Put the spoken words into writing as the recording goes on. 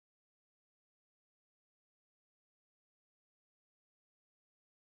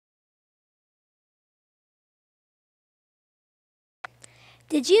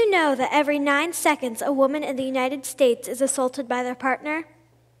Did you know that every 9 seconds a woman in the United States is assaulted by their partner?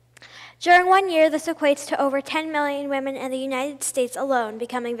 During 1 year, this equates to over 10 million women in the United States alone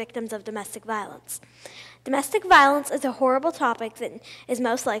becoming victims of domestic violence. Domestic violence is a horrible topic that is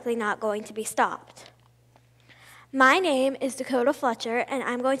most likely not going to be stopped. My name is Dakotah Fletcher, and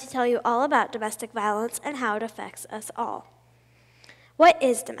I'm going to tell you all about domestic violence and how it affects us all. What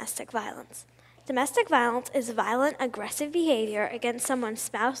is domestic violence? Domestic violence is violent, aggressive behavior against someone's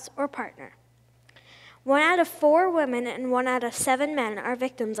spouse or partner. 1 out of 4 women and 1 out of 7 men are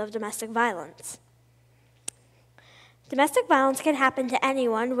victims of domestic violence. Domestic violence can happen to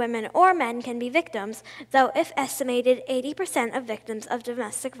anyone. Women or men can be victims, though if estimated, 80% of victims of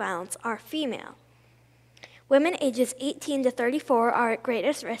domestic violence are female. Women ages 18 to 34 are at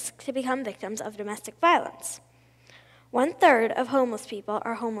greatest risk to become victims of domestic violence. 1/3 of homeless people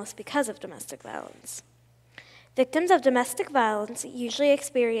are homeless because of domestic violence. Victims of domestic violence usually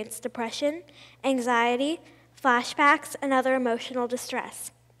experience depression, anxiety, flashbacks, and other emotional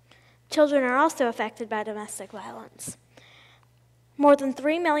distress. Children are also affected by domestic violence. More than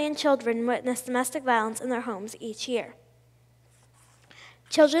 3 million children witness domestic violence in their homes each year.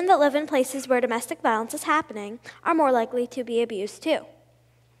 Children that live in places where domestic violence is happening are more likely to be abused too.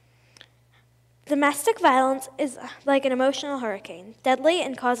 Domestic violence is like an emotional hurricane, deadly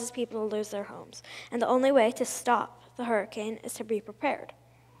and causes people to lose their homes. And the only way to stop the hurricane is to be prepared.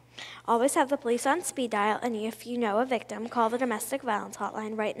 Always have the police on speed dial, and if you know a victim, call the domestic violence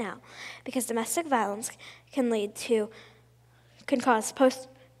hotline right now, because domestic violence can cause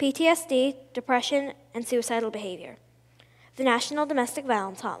PTSD, depression, and suicidal behavior. The National Domestic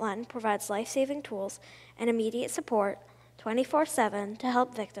Violence Hotline provides life-saving tools and immediate support 24/7 to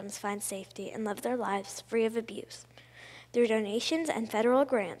help victims find safety and live their lives free of abuse. Through donations and federal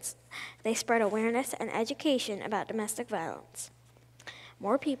grants, they spread awareness and education about domestic violence.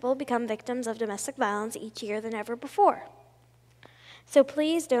 More people become victims of domestic violence each year than ever before. So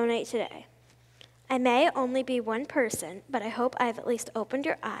please donate today. I may only be one person, but I hope I've at least opened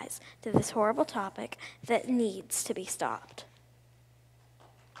your eyes to this horrible topic that needs to be stopped.